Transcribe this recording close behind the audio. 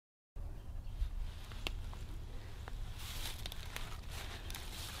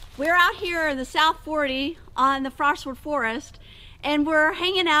We're out here in the South 40 on the Frostwood Forest, and we're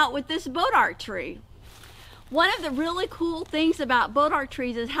hanging out with this Bodark tree. One of the really cool things about Bodark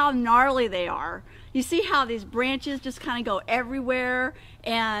trees is how gnarly they are. You see how these branches just kind of go everywhere,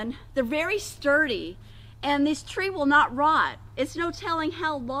 and they're very sturdy, and this tree will not rot. It's no telling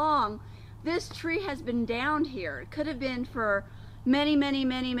how long this tree has been down here. It could have been for many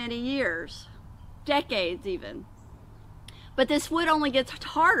years, decades even. But this wood only gets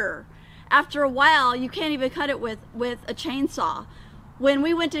harder. After a while, you can't even cut it with a chainsaw. When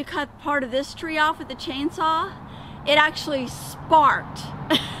we went to cut part of this tree off with the chainsaw, it actually sparked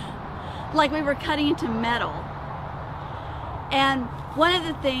like we were cutting into metal. And one of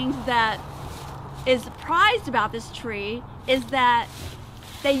the things that is prized about this tree is that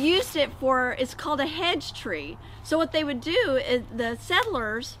they used it for, it's called a hedge tree. So what they would do is the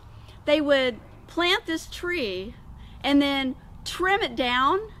settlers, they would plant this tree and then trim it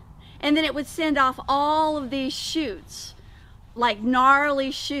down, and then it would send off all of these shoots, like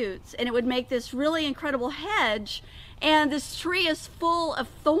gnarly shoots, and it would make this really incredible hedge. And this tree is full of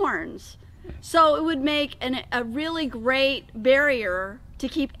thorns, so it would make a really great barrier to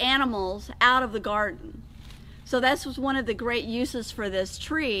keep animals out of the garden. So that was one of the great uses for this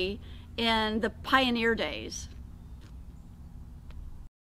tree in the pioneer days.